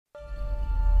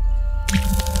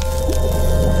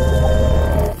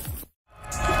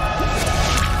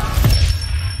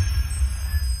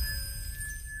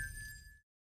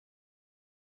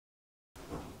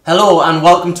Hello and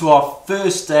welcome to our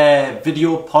first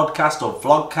video podcast or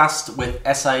vlogcast with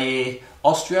SIA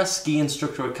Austria Ski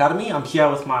Instructor Academy. I'm here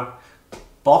with my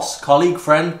boss, colleague,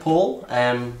 friend Paul.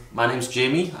 My name's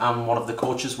Jamie. I'm one of the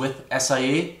coaches with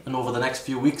SIA, and over the next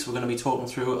few weeks we're going to be talking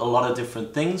through a lot of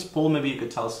different things. Paul, maybe you could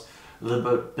tell us a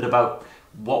little bit about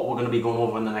what we're going to be going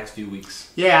over in the next few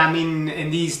weeks. Yeah, I mean,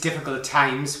 in these difficult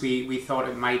times we thought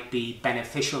it might be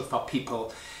beneficial for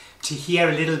people to hear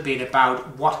a little bit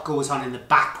about what goes on in the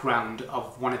background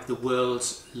of one of the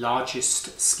world's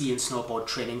largest ski and snowboard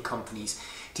training companies,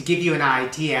 to give you an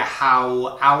idea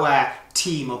how our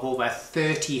team of over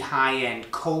 30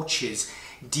 high-end coaches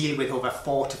deal with over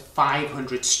 400 to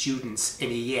 500 students in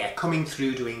a year, coming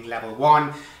through doing level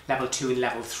 1, level 2 and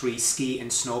level 3 ski and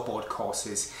snowboard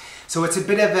courses. So it's a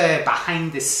bit of a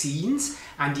behind the scenes,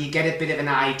 and you get a bit of an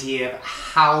idea of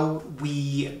how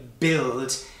we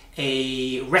build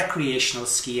a recreational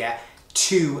skier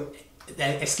to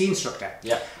a ski instructor.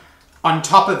 Yeah. On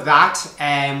top of that,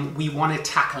 we want to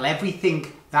tackle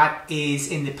everything that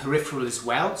is in the peripheral as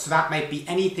well. So that might be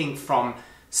anything from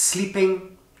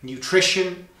sleeping,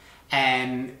 nutrition,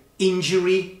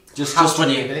 injury. Just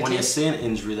when you're saying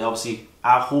injury, they obviously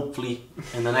hopefully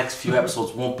in the next few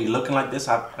episodes won't be looking like this.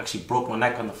 I actually broke my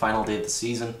neck on the final day of the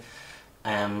season.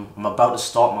 I'm about to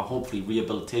start my hopefully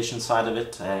rehabilitation side of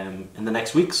it in the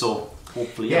next week, so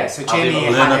hopefully so I'll be able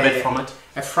to learn a bit from it.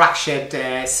 A fractured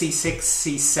C6,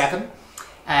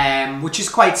 C7, which is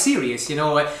quite serious. You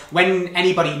know, when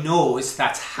anybody knows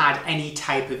that's had any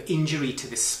type of injury to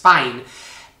the spine,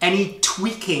 any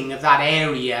tweaking of that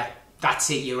area, that's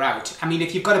it, you're out. I mean,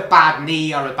 if you've got a bad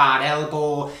knee or a bad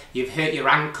elbow, you've hurt your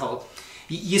ankle,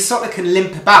 you sort of can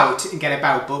limp about and get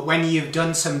about, but when you've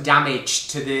done some damage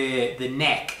to the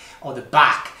neck or the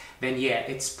back, then yeah,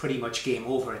 it's pretty much game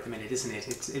over at the minute, isn't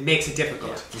it? It makes it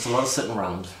difficult. Yeah, there's a lot of sitting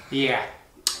around. Yeah.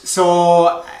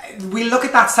 So we look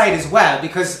at that side as well,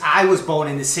 because I was born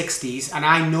in the 60s, and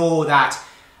I know that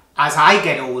as I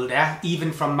get older,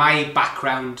 even from my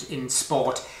background in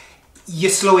sport,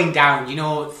 you're slowing down, you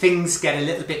know, things get a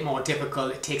little bit more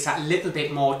difficult. It takes that little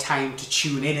bit more time to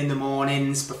tune in the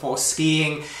mornings before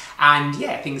skiing, and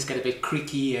yeah, things get a bit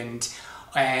creaky, and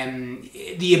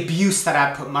the abuse that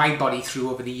I've put my body through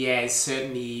over the years,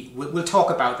 certainly we'll talk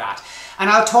about that.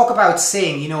 And I'll talk about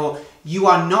saying, you know, you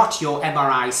are not your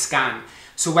MRI scan.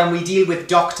 So when we deal with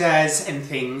doctors and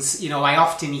things, you know, I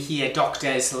often hear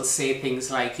doctors will say things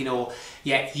like, you know,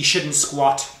 yeah, you shouldn't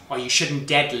squat or you shouldn't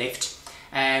deadlift.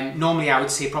 Normally I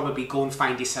would say probably go and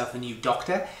find yourself a new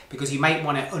doctor, because you might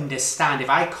want to understand, if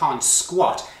I can't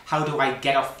squat, how do I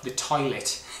get off the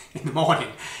toilet in the morning?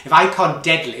 If I can't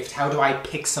deadlift, how do I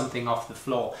pick something off the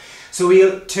floor? So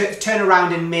we'll turn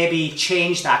around and maybe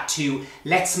change that to,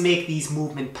 let's make these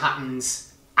movement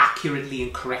patterns accurately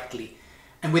and correctly.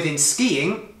 And within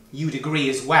skiing, you'd agree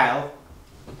as well,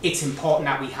 it's important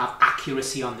that we have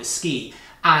accuracy on the ski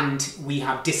and we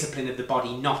have discipline of the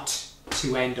body not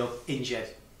to end up injured.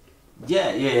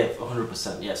 Yeah,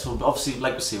 100%. Yeah, so obviously,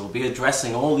 like we say, we'll be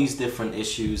addressing all these different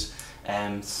issues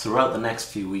throughout the next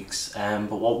few weeks.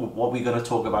 But what are we going to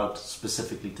talk about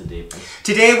specifically today, Prince?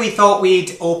 Today we thought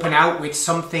we'd open out with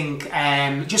something,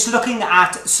 just looking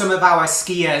at some of our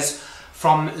skiers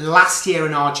from last year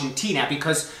in Argentina,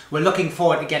 because we're looking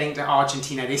forward to getting to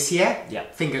Argentina this year. Yeah.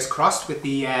 Fingers crossed with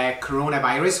the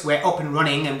coronavirus. We're up and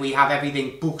running and we have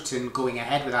everything booked and going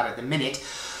ahead with that at the minute.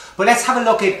 But let's have a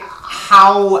look at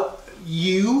how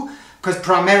you, because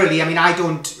primarily, I mean, I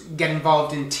don't get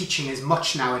involved in teaching as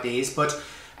much nowadays, but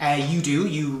you do.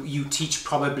 You teach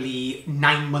probably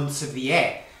 9 months of the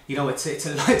year. You know, it's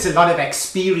a lot of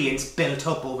experience built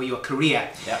up over your career.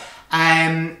 Yeah.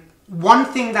 One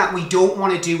thing that we don't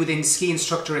want to do within Ski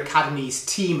Instructor Academy's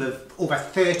team of over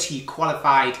 30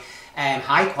 qualified,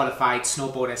 high qualified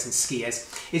snowboarders and skiers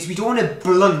is we don't want to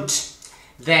blunt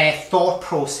their thought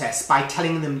process by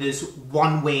telling them there's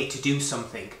one way to do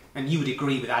something. And you would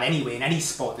agree with that anyway. In any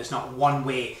sport, there's not one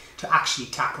way to actually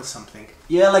tackle something.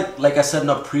 Yeah, like I said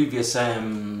in our previous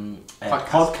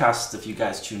podcast, if you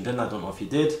guys tuned in, I don't know if you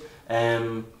did.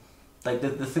 Like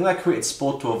the thing that created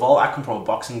sport to evolve, I come from a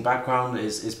boxing background,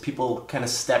 is people kind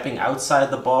of stepping outside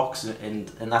the box, and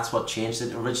that's what changed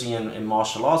it. Originally in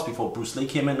martial arts, before Bruce Lee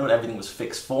came into it, everything was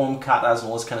fixed form, katas and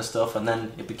all this kind of stuff, and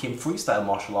then it became freestyle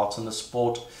martial arts and the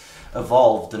sport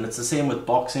evolved. And it's the same with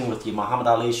boxing, with your Muhammad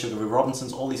Ali, Sugar Ray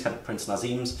Robinsons, all these kind of Prince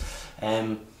Nazims.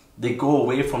 They go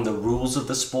away from the rules of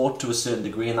the sport to a certain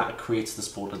degree, and that creates the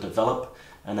sport to develop.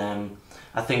 And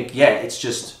I think, yeah, it's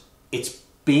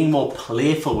being more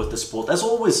playful with the sport. There's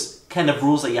always kind of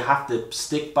rules that you have to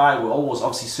stick by. We're always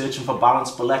obviously searching for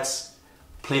balance, but let's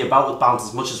play about with balance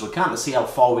as much as we can to see how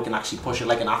far we can actually push it,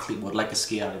 like an athlete would, like a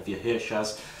skier. If your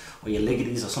Hirschers or your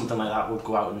Liggeties or something like that would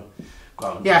go out and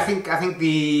yeah, I think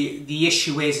the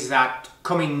issue is that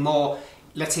coming more,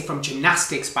 let's say, from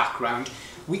gymnastics background,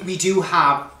 we do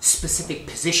have specific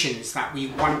positions that we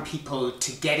want people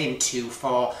to get into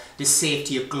for the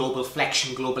safety of global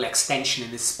flexion, global extension in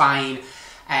the spine,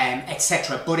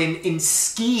 etc. But in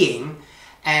skiing,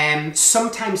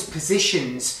 sometimes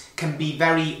positions can be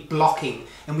very blocking.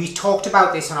 And we talked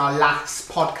about this on our last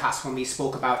podcast when we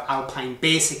spoke about alpine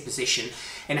basic position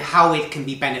and how it can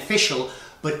be beneficial,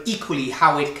 but equally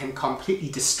how it can completely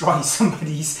destroy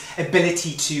somebody's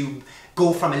ability to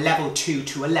go from a level 2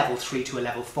 to a level 3 to a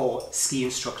level 4 ski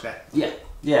instructor. Yeah,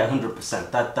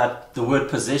 100%. That the word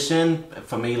position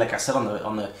for me, like I said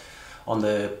on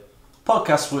the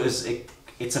podcast, was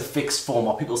it's a fixed form,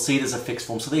 or people see it as a fixed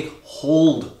form. So they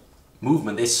hold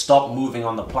movement, they stop moving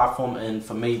on the platform, and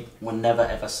for me, we're never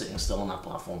ever sitting still on that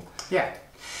platform. Yeah.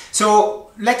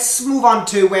 So let's move on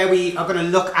to where we are going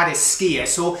to look at a skier.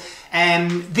 So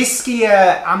this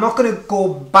skier, I'm not going to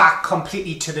go back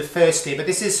completely to the first day, but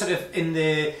this is sort of in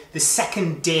the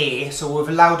second day. So we've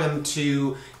allowed him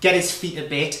to get his feet a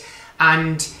bit,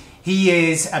 and he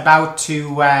is about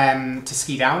to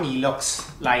ski down. He looks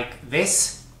like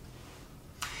this.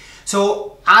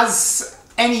 So as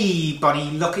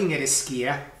anybody looking at a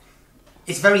skier,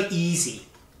 it's very easy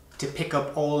to pick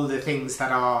up all the things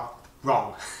that are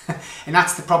wrong. And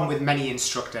that's the problem with many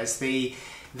instructors. They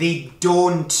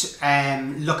don't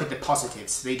look at the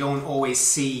positives. They don't always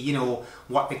see, you know,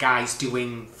 what the guy's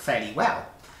doing fairly well.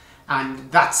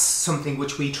 And that's something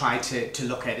which we try to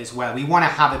look at as well. We want to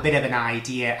have a bit of an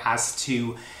idea as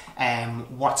to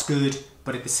what's good,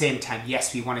 but at the same time,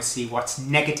 yes, we want to see what's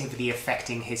negatively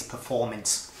affecting his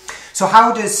performance. So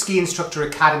how does Ski Instructor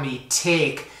Academy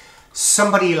take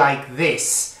somebody like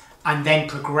this and then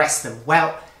progress them?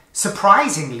 Well,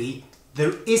 surprisingly,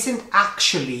 there isn't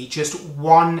actually just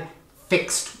one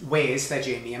fixed way, is there,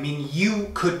 Jamie? I mean, you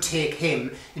could take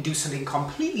him and do something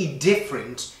completely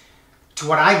different to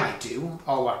what I might do,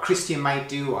 or what Christian might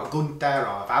do, or Gunther,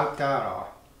 or Wouter, or...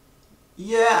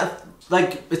 Yeah,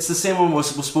 like, it's the same one we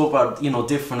spoke about, you know,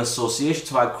 different associations.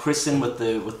 So I had Christian with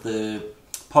the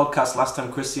podcast last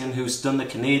time, Christian, who's done the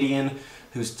Canadian,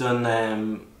 who's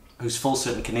done... who's full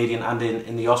certain Canadian, and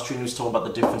in the Austrian, who's talking about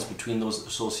the difference between those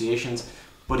associations.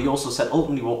 But he also said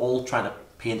ultimately we're all trying to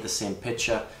paint the same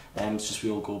picture, it's just we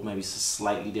all go maybe a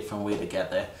slightly different way to get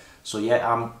there. So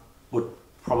yeah, would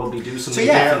probably do something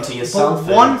different to yourself.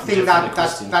 But one thing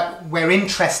that we're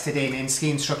interested in Ski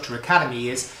Instructor Academy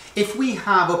is if we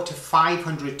have up to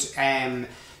 500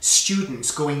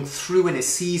 students going through in a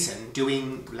season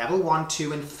doing level 1,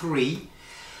 2 and 3,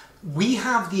 we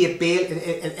have the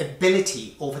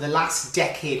ability over the last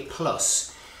decade plus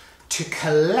to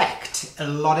collect a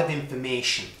lot of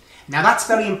information. Now that's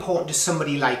very important to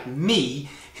somebody like me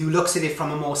who looks at it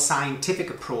from a more scientific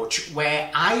approach,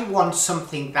 where I want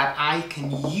something that I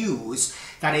can use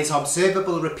that is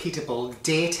observable, repeatable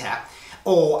data,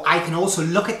 or I can also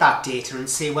look at that data and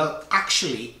say, well,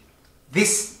 actually,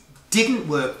 this didn't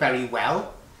work very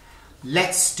well,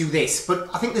 let's do this.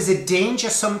 But I think there's a danger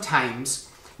sometimes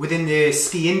within the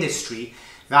ski industry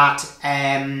that,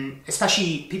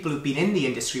 especially people who've been in the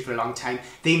industry for a long time,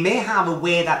 they may have a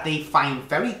way that they find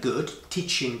very good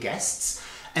teaching guests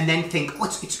and then think, oh,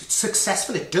 it's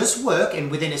successful, it does work,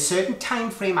 and within a certain time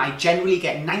frame I generally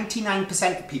get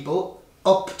 99% of people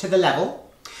up to the level,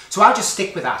 so I'll just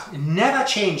stick with that and never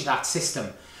change that system.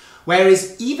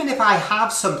 Whereas even if I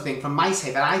have something from my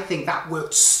side that I think that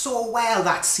worked so well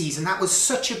that season, that was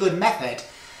such a good method,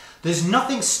 there's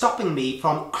nothing stopping me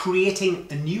from creating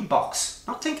a new box.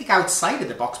 Not thinking outside of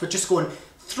the box, but just going,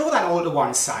 throw that all to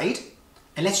one side,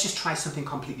 and let's just try something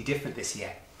completely different this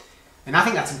year. And I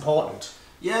think that's important.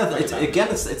 Yeah,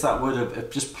 it's that word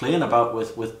of just playing about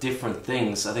with different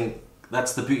things. I think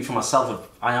that's the beauty for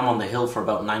myself. I am on the hill for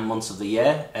about 9 months of the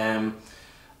year.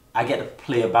 I get to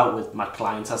play about with my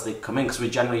clients as they come in, because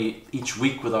we generally, each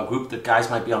week with our group, the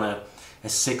guys might be on a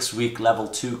 6-week level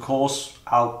 2 course.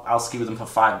 I'll ski with them for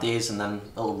 5 days, and then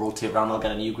it'll rotate around. I'll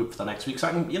get a new group for the next week, so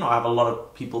I can, you know, have a lot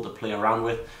of people to play around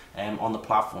with on the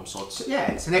platform. So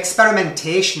it's an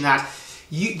experimentation that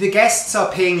the guests are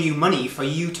paying you money for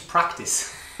you to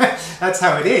practice. That's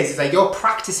how it is. It's like you're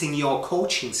practicing your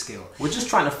coaching skill. We're just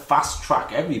trying to fast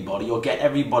track everybody, or get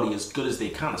everybody as good as they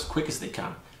can, as quick as they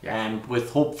can,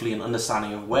 with hopefully an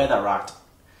understanding of where they're at,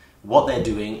 what they're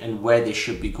doing, and where they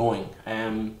should be going.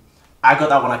 I got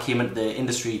that when I came into the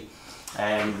industry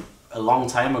a long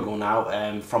time ago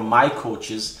now, from my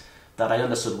coaches, that I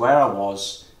understood where I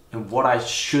was and what I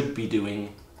should be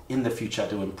doing in the future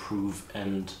to improve,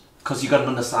 and because you got an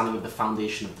understanding of the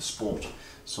foundation of the sport.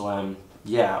 So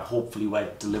yeah, hopefully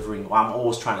we're delivering. Well, I'm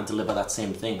always trying to deliver that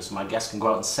same thing, so my guest can go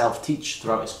out and self-teach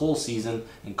throughout his whole season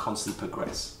and constantly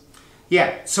progress.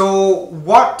 Yeah, so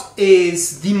what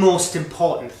is the most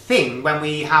important thing when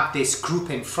we have this group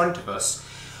in front of us?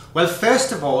 Well,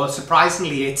 first of all,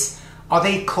 surprisingly, it's, are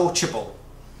they coachable?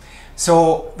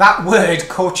 So that word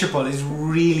coachable is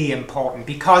really important,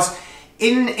 because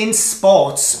in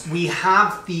sports we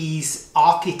have these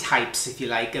archetypes, if you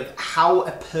like, of how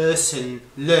a person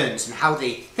learns and how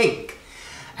they think.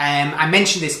 I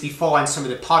mentioned this before in some of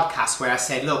the podcasts where I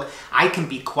said, look, I can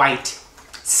be quite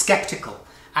skeptical.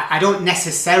 I don't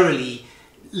necessarily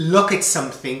look at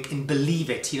something and believe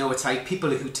it. You know, it's like people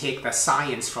who take their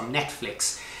science from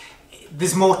Netflix.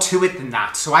 There's more to it than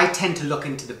that. So I tend to look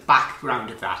into the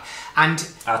background of that. And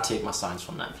I take my science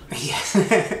from Netflix. Yes.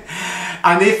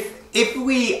 And if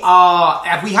we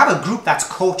have a group that's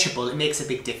coachable, it makes a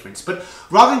big difference. But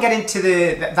rather than get into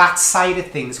that side of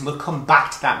things, and we'll come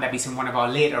back to that maybe in one of our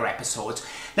later episodes,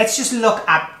 let's just look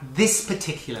at this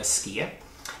particular skier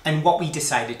and what we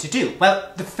decided to do.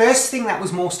 Well, the first thing that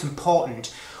was most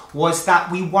important was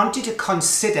that we wanted to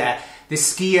consider the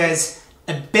skier's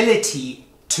ability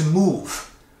to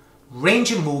move,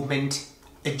 range of movement,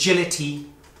 agility,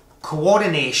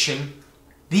 coordination.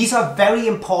 These are very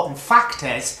important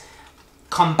factors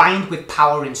combined with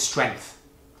power and strength.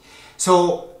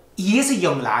 So he is a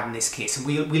young lad in this case, and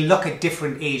we look at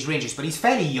different age ranges, but he's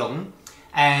fairly young.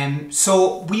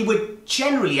 So we would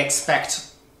generally expect,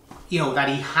 you know, that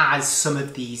he has some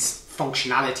of these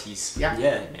functionalities. Yeah?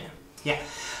 Yeah.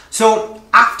 So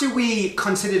after we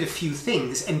considered a few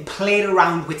things and played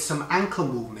around with some ankle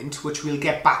movement, which we'll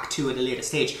get back to at a later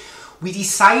stage, we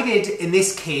decided in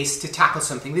this case to tackle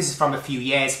something, this is from a few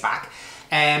years back,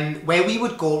 where we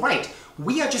would go, right,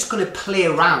 we are just going to play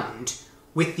around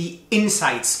with the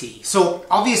inside ski. So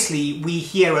obviously we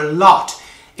hear a lot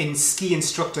in ski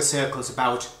instructor circles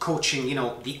about coaching, you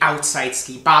know, the outside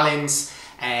ski balance,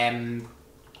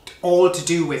 all to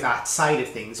do with that side of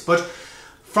things. But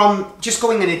from just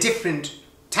going in a different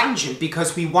tangent,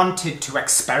 because we wanted to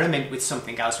experiment with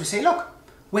something else, we say, look,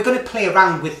 we're going to play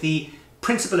around with the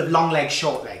principle of long leg,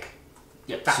 short leg.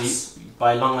 Yep. So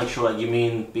by long leg, short leg, you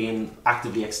mean being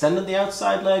actively extending the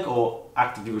outside leg or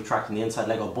actively retracting the inside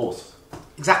leg, or both?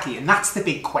 Exactly, and that's the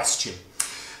big question.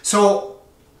 So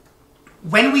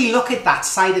when we look at that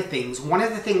side of things, one of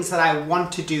the things that I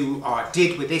want to do, or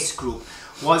did with this group,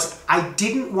 was I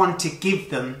didn't want to give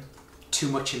them too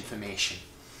much information.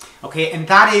 Okay, and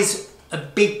that is a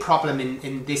big problem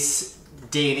in this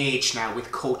day and age now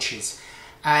with coaches.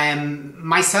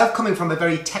 Myself coming from a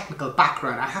very technical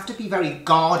background, I have to be very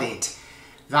guarded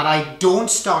that I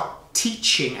don't start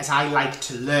teaching as I like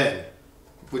to learn,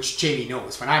 which Jamie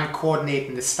knows. When I'm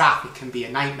coordinating the staff, it can be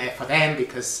a nightmare for them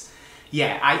because,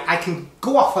 yeah, I can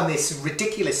go off on this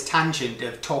ridiculous tangent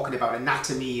of talking about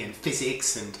anatomy and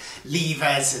physics and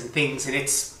levers and things, and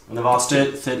it's... And of our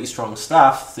 30 strong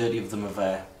staff, 30 of them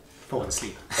have fallen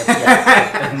asleep.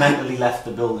 have mentally left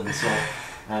the building, so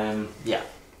yeah.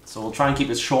 So we'll try and keep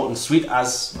it short and sweet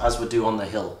as we do on the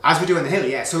hill. As we do on the hill,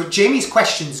 yeah. So Jamie's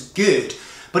question's good,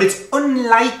 but it's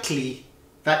unlikely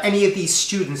that any of these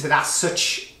students had asked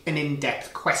such an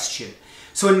in-depth question.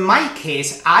 So in my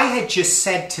case, I had just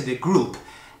said to the group,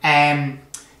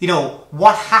 you know,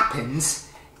 what happens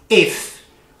if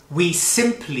we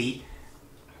simply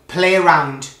play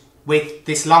around with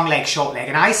this long leg, short leg?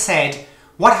 And I said,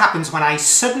 what happens when I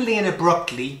suddenly and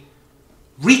abruptly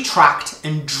retract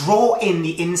and draw in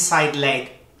the inside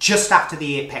leg just after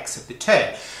the apex of the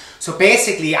turn? So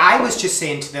basically, I was just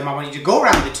saying to them, I want you to go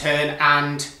around the turn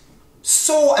and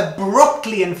so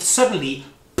abruptly and suddenly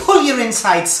pull your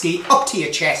inside ski up to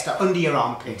your chest or under your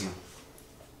armpit.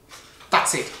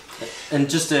 That's it. And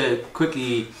just to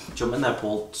quickly jump in there,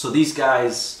 Paul, so these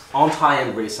guys aren't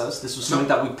high-end racers. This was something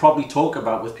that we probably talk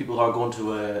about with people who are going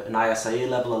to an ISIA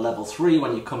level or level 3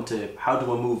 when you come to how do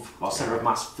we move our centre of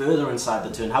mass further inside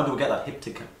the turn, how do we get that hip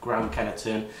to ground kind of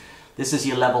turn. This is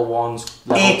your level 1s,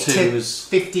 level 8 2s. to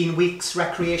 15 weeks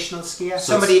recreational skier.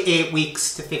 So somebody 8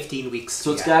 weeks to 15 weeks.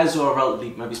 So it's guys who are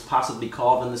relatively, maybe passively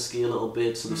carving the ski a little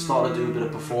bit, so they start to do a bit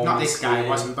of performance. Not this guy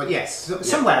wasn't, but yes,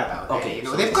 somewhere about there. Okay, you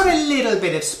know, so they've got a little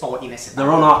bit of sportiness. They're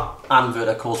on our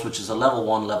Anverta course, which is a level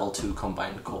 1, level 2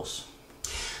 combined course.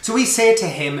 So we say to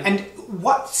him, and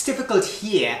what's difficult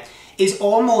here is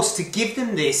almost to give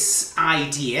them this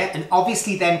idea and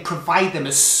obviously then provide them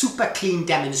a super clean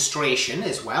demonstration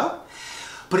as well,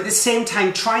 but at the same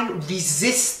time try and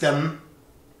resist them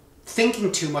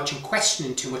thinking too much and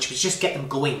questioning too much, but just get them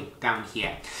going down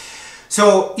here.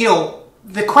 So, you know,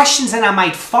 the questions that I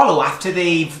might follow after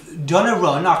they've done a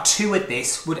run or two at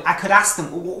this, I could ask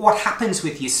them, what happens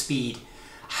with your speed?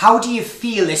 How do you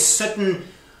feel this sudden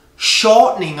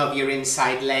shortening of your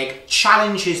inside leg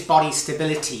challenges body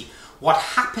stability? What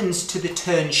happens to the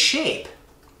turn shape?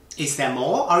 Is there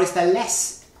more or is there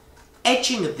less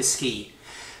edging of the ski?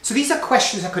 So these are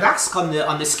questions I could ask on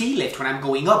the ski lift when I'm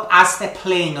going up as they're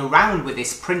playing around with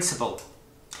this principle.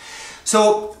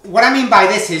 So what I mean by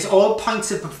this is all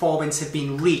points of performance have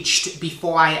been reached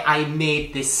before I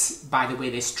made this, by the way,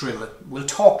 this drill. We'll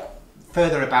talk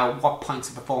further about what points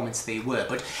of performance they were.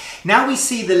 But now we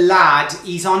see the lad,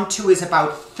 he's on to his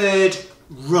about third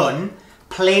run,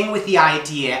 playing with the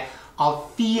idea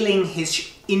of feeling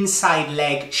his inside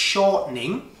leg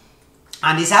shortening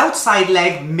and his outside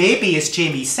leg, maybe as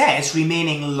Jamie says,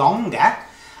 remaining longer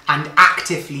and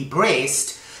actively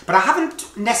braced. But I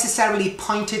haven't necessarily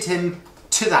pointed him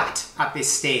to that at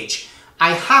this stage.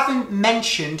 I haven't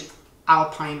mentioned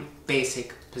alpine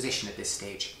basic position at this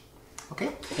stage. Okay?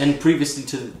 And previously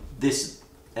to this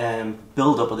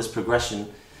build-up or this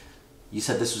progression, you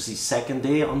said this was the second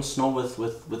day on snow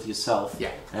with yourself.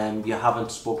 Yeah. You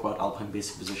haven't spoke about alpine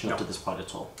basic position up to this point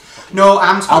at all. Okay. No,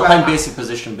 I'm talking alpine about basic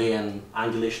position being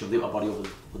angulation of the upper body over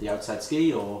the outside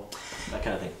ski or that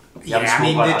kind of thing. Yeah, I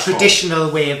mean the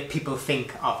traditional way of people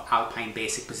think of alpine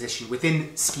basic position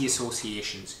within ski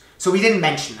associations. So we didn't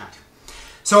mention that.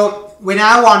 So we're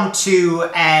now on to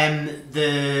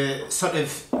the sort of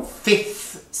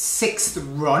sixth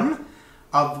run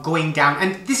of going down,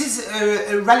 and this is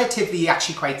a relatively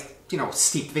actually quite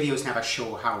steep. Videos never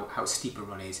show how steep a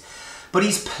run is, but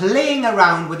he's playing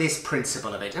around with this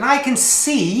principle of it, and I can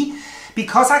see,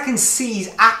 because I can see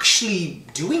he's actually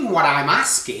doing what I'm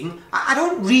asking, I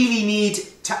don't really need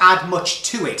to add much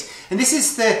to it. And this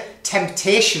is the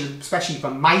temptation, especially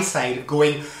from my side, of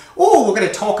going, oh, we're going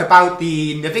to talk about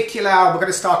the navicular, we're going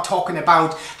to start talking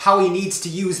about how he needs to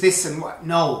use this and what.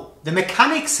 No, the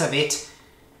mechanics of it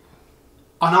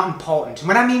are not important. And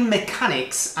when I mean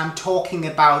mechanics, I'm talking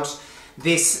about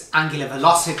this angular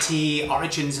velocity,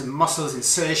 origins of muscles,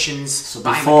 insertions. So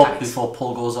before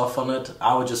Paul goes off on it,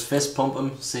 I would just fist pump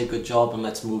him, say good job, and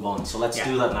let's move on. So let's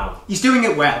do that now. He's doing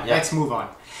it well. Yeah. Let's move on.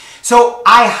 So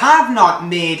I have not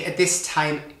made at this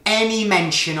time any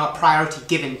mention or priority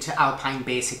given to alpine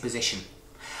basic position.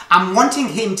 I'm wanting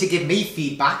him to give me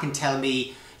feedback and tell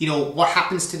me, what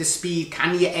happens to the speed?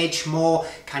 Can you edge more?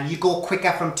 Can you go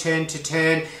quicker from turn to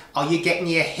turn? Are you getting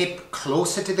your hip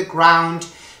closer to the ground?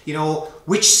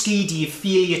 Which ski do you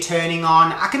feel you're turning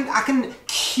on? I can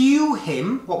cue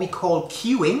him, what we call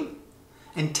cueing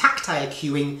and tactile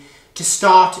cueing, to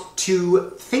start to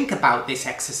think about this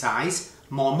exercise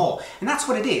more and more. And that's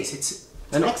what it is. It's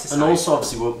an exercise. And also,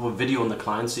 obviously, we're videoing the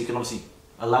client, so you can obviously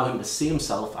allow him to see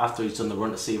himself after he's done the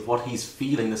run, to see if what he's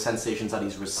feeling, the sensations that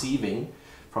he's receiving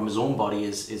from his own body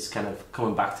is kind of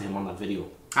coming back to him on that video.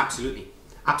 Absolutely.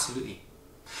 Absolutely.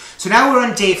 So now we're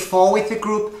on day 4 with the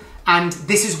group, and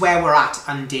this is where we're at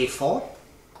on day 4.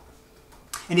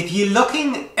 And if you're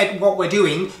looking at what we're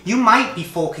doing, you might be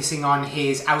focusing on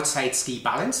his outside ski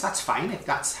balance. That's fine if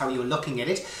that's how you're looking at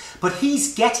it. But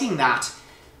he's getting that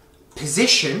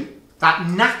position, that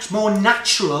more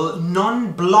natural,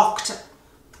 non-blocked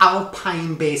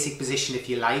alpine basic position, if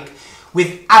you like,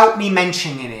 without me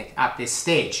mentioning it at this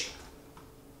stage.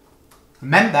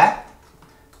 Remember,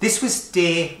 this was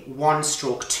day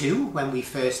 1/2 when we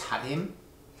first had him.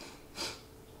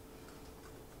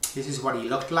 This is what he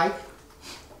looked like.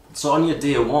 So on your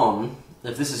day 1,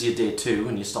 if this is your day 2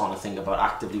 and you're starting to think about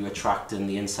actively retracting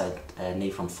the inside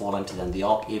knee from foreline to then the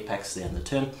arc, apex, then the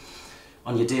turn,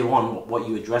 on your day 1, what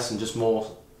you addressing, just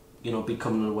more,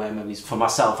 becoming aware, maybe for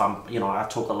myself, I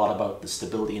talk a lot about the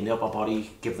stability in the upper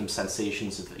body, give them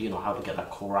sensations of, how to get that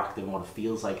core active and what it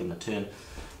feels like in the turn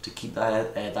to keep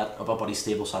that upper body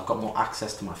stable, so I've got more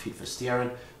access to my feet for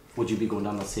steering. Would you be going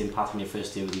down that same path on your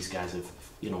first day with these guys of,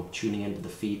 tuning into the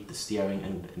feet, the steering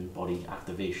and body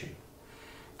activation?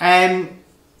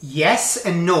 Yes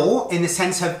and no, in the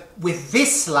sense of, with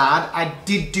this lad, I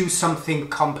did do something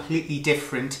completely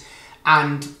different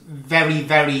and very,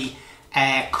 very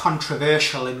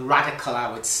controversial and radical,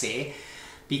 I would say,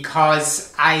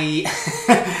 because I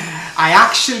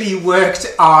actually worked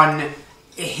on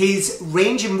his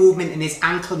range of movement in his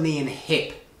ankle, knee and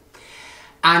hip,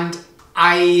 and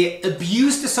I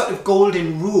abused the sort of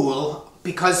golden rule,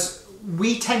 because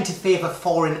we tend to favour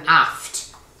fore and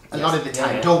aft a lot of the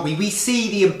time, don't we? We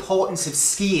see the importance of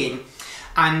skiing,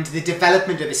 and the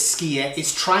development of a skier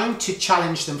is trying to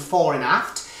challenge them fore and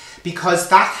aft, because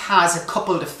that has a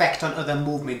coupled effect on other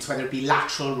movements, whether it be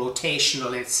lateral,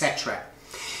 rotational, etc.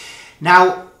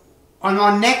 Now, On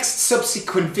our next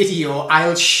subsequent video,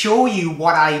 I'll show you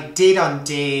what I did on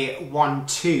day 1,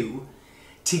 2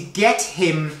 to get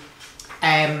him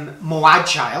more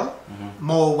agile,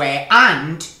 more aware,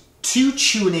 and to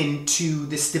tune in to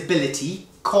the stability,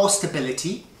 core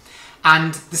stability,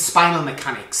 and the spinal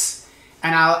mechanics.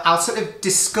 And I'll sort of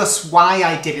discuss why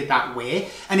I did it that way.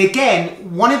 And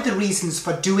again, one of the reasons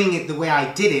for doing it the way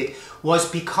I did it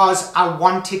was because I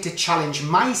wanted to challenge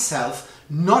myself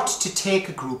not to take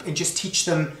a group and just teach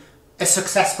them a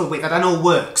successful way that I know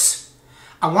works.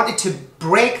 I wanted to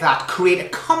break that, create a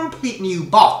complete new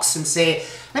box and say,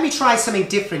 let me try something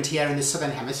different here in the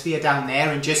Southern Hemisphere down there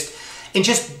and just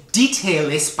detail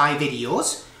this by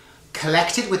videos,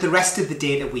 collect it with the rest of the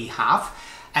data we have.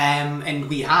 And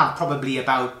we have probably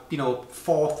about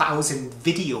 4,000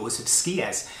 videos of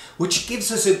skiers, which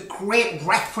gives us a great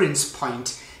reference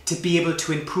point to be able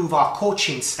to improve our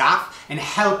coaching staff and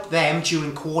help them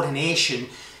during coordination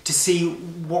to see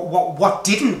what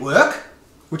didn't work,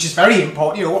 which is very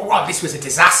important. Well, this was a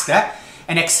disaster,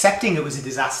 and accepting it was a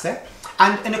disaster,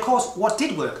 and of course what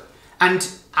did work. And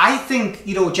I think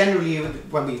generally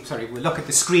when we look at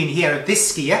the screen here of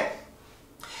this skier,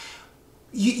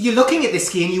 you're looking at this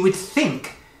skier and you would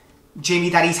think, Jamie,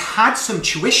 that he's had some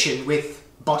tuition with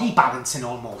body balancing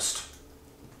almost.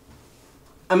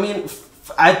 I mean,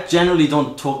 I generally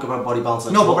don't talk about body balance.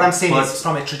 No, but what I'm saying is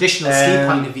from a traditional ski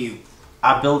point of view.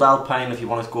 I build alpine, if you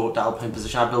want to go to alpine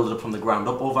position, I build it up from the ground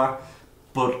up over.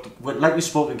 But like we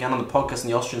spoke again on the podcast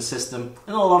in the Austrian system,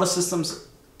 a lot of systems,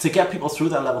 to get people through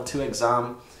that level 2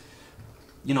 exam,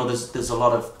 there's a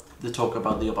lot of the talk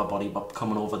about the upper body but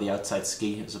coming over the outside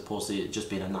ski as opposed to it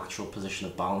just being a natural position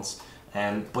of balance.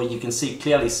 But you can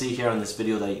clearly see here in this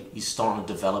video that he's starting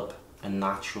to develop a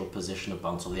natural position of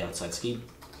balance over the outside ski.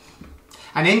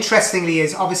 And interestingly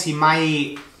is obviously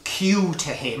my cue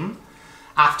to him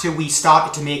after we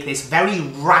started to make this very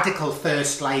radical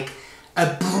first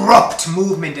abrupt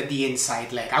movement of the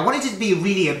inside leg. I wanted it to be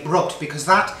really abrupt because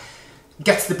that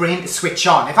gets the brain to switch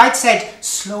on. If I'd said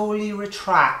slowly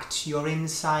retract your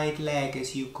inside leg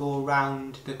as you go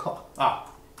around the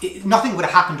nothing would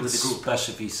have happened with the group.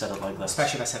 Especially if you said it like that.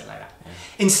 Especially if I said it like that. Yeah.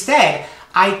 Instead,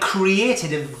 I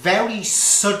created a very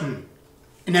sudden,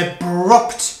 an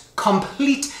abrupt,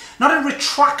 complete, not a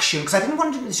retraction, because I didn't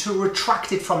want them to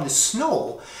retract it from the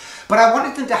snow, but I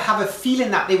wanted them to have a feeling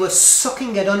that they were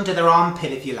sucking it under their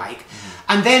armpit, if you like.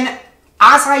 And then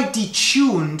as I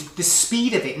detuned the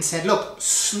speed of it and said, look,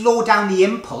 slow down the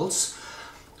impulse,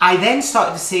 I then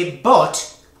started to say,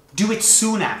 but do it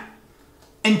sooner.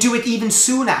 And do it even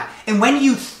sooner. And when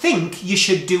you think you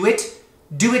should do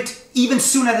it even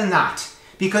sooner than that.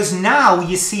 Because now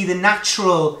you see the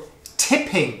natural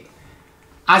tipping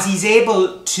as he's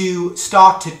able to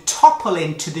start to topple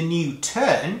into the new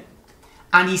turn,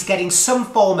 and he's getting some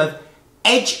form of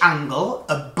edge angle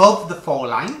above the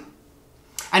foreline.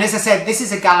 And as I said, this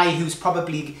is a guy who's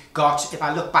probably got, if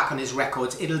I look back on his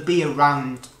records, it'll be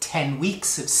around 10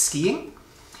 weeks of skiing.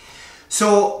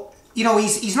 So,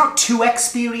 he's not too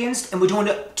experienced and we don't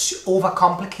want to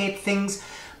overcomplicate things.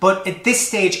 But at this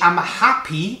stage, I'm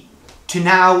happy to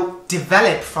now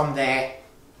develop from there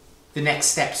the next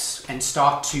steps and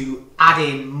start to add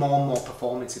in more and more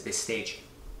performance at this stage.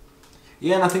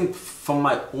 Yeah, and I think from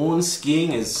my own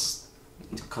skiing is,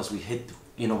 because we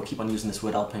keep on using this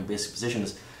word alpine basic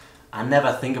positions, I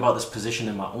never think about this position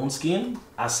in my own skiing.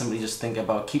 I simply just think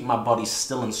about keeping my body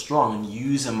still and strong and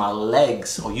using my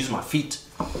legs or using my feet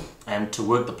to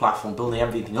work the platform, building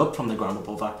everything up from the ground up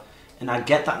over. And I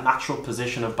get that natural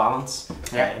position of balance,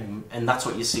 and that's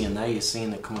what you're seeing there. You're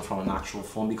seeing it coming from a natural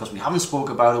form because we haven't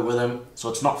spoke about it with him, so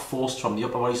it's not forced from the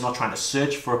upper body. He's not trying to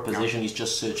search for a position, he's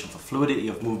just searching for fluidity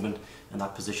of movement, and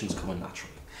that position's coming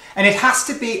naturally. And it has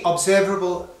to be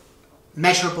observable,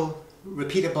 measurable,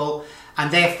 repeatable,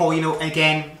 and therefore,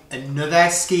 again, another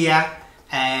skier.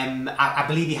 I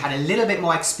believe he had a little bit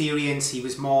more experience. He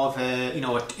was more of a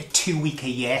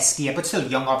 2-week-a-year skier, but still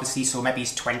young, obviously, so maybe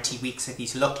he's 20 weeks if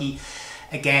he's lucky.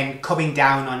 Again, coming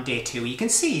down on day 2, you can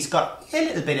see he's got a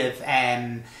little bit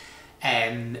of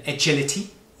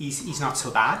agility. He's not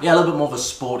so bad. Yeah, a little bit more of a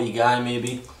sporty guy,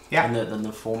 maybe, than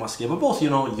the former skier. But both,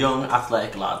 young,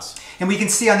 athletic lads. And we can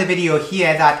see on the video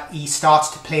here that he starts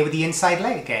to play with the inside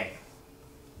leg again.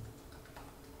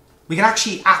 We can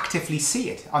actually actively see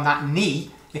it on that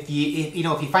knee. If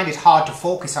you find it hard to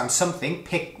focus on something,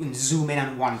 pick and zoom in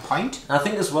on one point. And I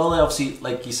think as well, obviously,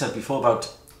 like you said before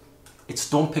about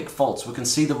don't pick faults. We can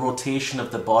see the rotation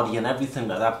of the body and everything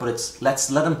like that, but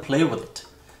let's let him play with it.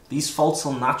 These faults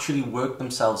will naturally work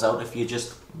themselves out if you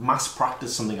just mass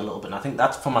practice something a little bit. And I think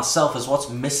that for myself is what's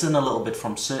missing a little bit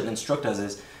from certain instructors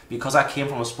is because I came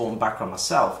from a sporting background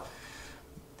myself.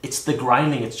 it's the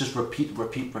grinding. It's just repeat,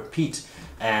 repeat, repeat.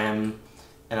 And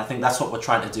I think that's what we're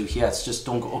trying to do here. It's just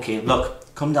don't go, okay,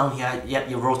 look, come down here. Yep,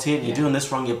 you're rotating. You're doing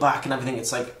this wrong. You're back and everything.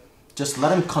 It's like, just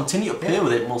let him continue to play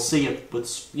with it, and we'll see it.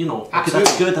 But you know, okay,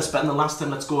 that's good. That's better than the last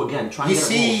time. Let's go again. Try and get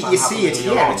it more. You see it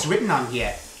here. It's written on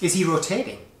here. Is he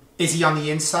rotating? Is he on the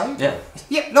inside? Yeah.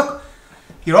 Yeah. Look,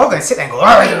 you're all going to sit there and go,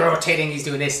 "Oh, you're rotating. He's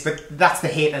doing this." But that's the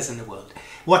haters in the world.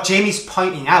 What Jamie's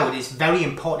pointing out is very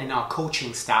important in our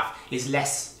coaching staff. Is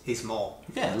less is more.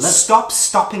 Yeah. Stop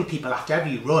stopping people after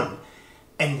every run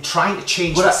and trying to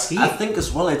change the skill. I think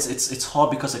as well, it's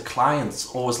hard because a client's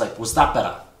always like, "Was that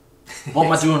better? What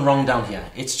am I doing wrong down here?"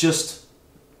 It's just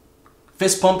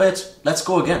fist pump it. Let's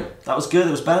go again. That was good.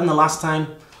 It was better than the last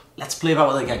time. Let's play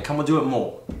about it again. Can we do it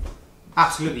more?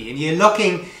 Absolutely. And you're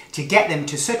looking to get them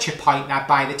to such a point that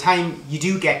by the time you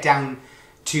do get down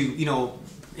to, you know,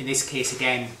 in this case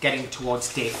again, getting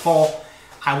towards day 4,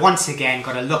 I once again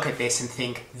got to look at this and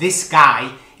think, this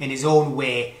guy in his own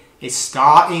way is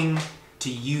starting to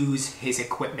use his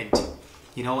equipment.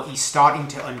 You know, he's starting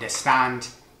to understand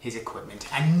his equipment.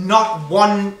 And not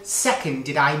 1 second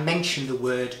did I mention the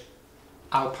word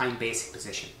alpine basic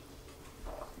position.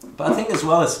 But I think as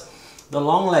well as the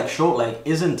long leg, short leg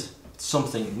isn't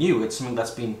something new. It's something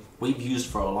that's been we've used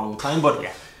for a long time. But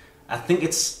I think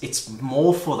it's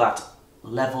more for that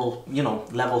level, you know,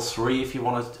 level 3 if you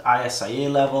want to ISIA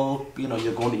level. You know,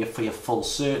 you're going to for your full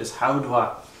cert. Is how do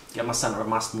I get my centre of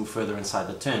mass to move further inside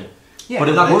the turn? Yeah, but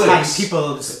a lot of times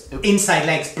people's inside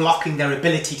legs blocking their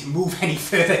ability to move any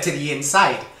further to the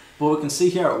inside. But we can see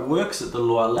here it works at the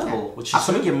lower level, which is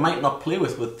something you might not play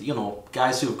with, you know,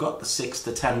 guys who've got the 6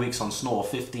 to 10 weeks on snow, or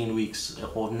 15 weeks,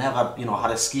 or never, you know, had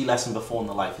a ski lesson before in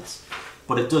their life.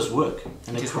 But it does work,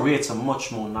 and it creates a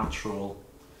much more natural...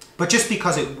 But just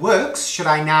because it works, should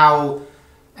I now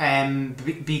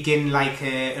begin like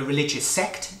a religious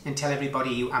sect and tell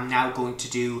everybody I'm now going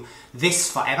to do this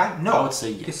forever? No. I would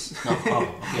say yes. No.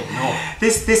 Oh, okay, no.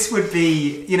 This would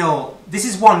be, you know, this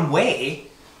is one way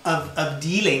of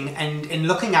dealing and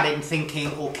looking at it and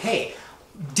thinking, okay,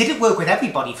 did it work with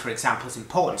everybody, for example, is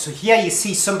important. So here you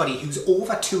see somebody who's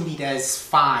over 2 meters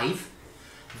 5,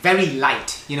 very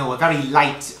light, you know, a very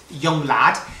light young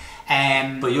lad.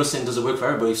 But you're saying does it work for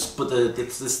everybody? But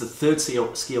this is the third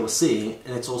skier we're seeing,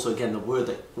 and it's also again the word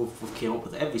that we've came up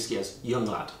with. Every skier is young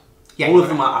lad. Yeah, all of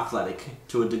them are athletic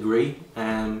to a degree.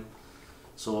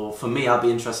 So for me, I'll be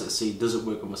interested to see does it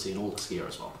work when we're seeing older skier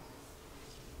as well.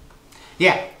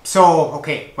 Yeah. So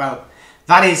okay, well,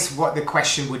 that is what the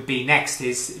question would be next: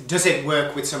 is does it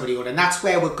work with somebody older? And that's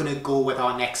where we're going to go with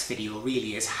our next video.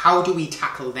 Really, is how do we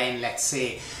tackle then? Let's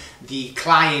say the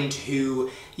client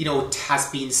who, you know, has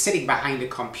been sitting behind a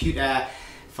computer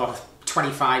for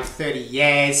 25, 30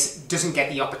 years, doesn't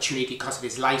get the opportunity because of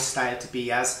his lifestyle to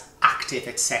be as active,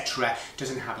 etc.,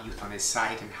 doesn't have youth on his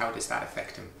side, and how does that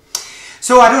affect him?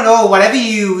 So I don't know, whatever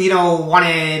you know, want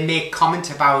to make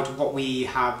comment about what we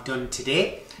have done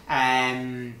today.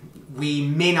 We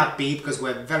may not be, because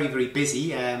we're very, very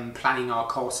busy planning our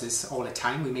courses all the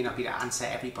time, we may not be able to answer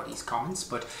everybody's comments,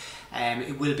 but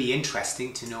it will be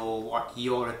interesting to know what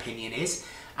your opinion is,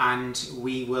 and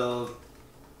we will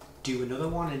do another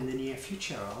one in the near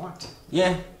future, or what?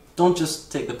 Yeah, don't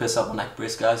just take the piss out of my neck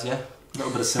brace, guys, yeah? A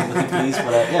little bit of sympathy, please,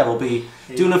 but yeah, we'll be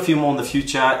doing a few more in the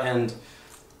future, and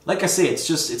like I say,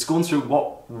 it's going through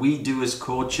what we do as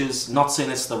coaches, not saying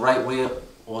it's the right way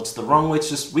or it's the wrong way, it's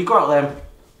just, we go out there,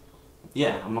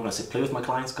 yeah, I'm not going to say play with my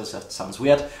clients because that sounds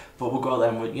weird, but we'll go out there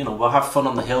and you know, we'll have fun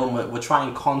on the hill, and we're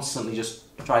trying constantly just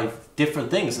try different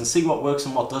things and see what works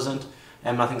and what doesn't.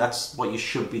 And I think that's what you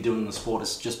should be doing in the sport,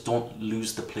 is just don't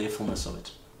lose the playfulness of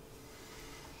it.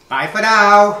 Bye for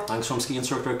now. Thanks from Ski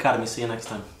Instructor Academy. See you next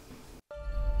time.